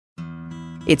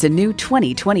It's a new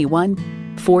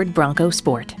 2021 Ford Bronco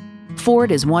Sport.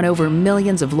 Ford has won over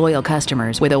millions of loyal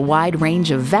customers with a wide range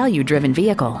of value-driven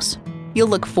vehicles. You'll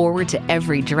look forward to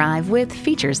every drive with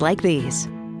features like these: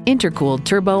 intercooled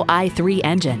turbo i3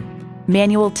 engine,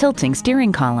 manual tilting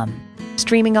steering column,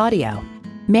 streaming audio,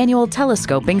 manual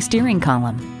telescoping steering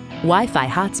column, Wi-Fi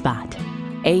hotspot,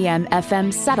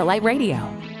 AM/FM satellite radio,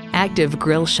 active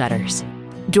grille shutters,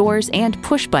 doors and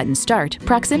push-button start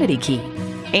proximity key,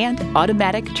 and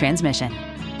automatic transmission.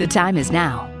 The time is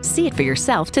now. See it for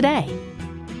yourself today.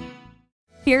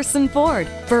 Pearson Ford.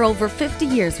 For over 50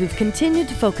 years, we've continued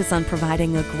to focus on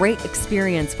providing a great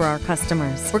experience for our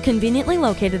customers. We're conveniently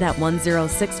located at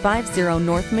 10650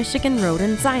 North Michigan Road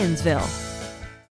in Zionsville.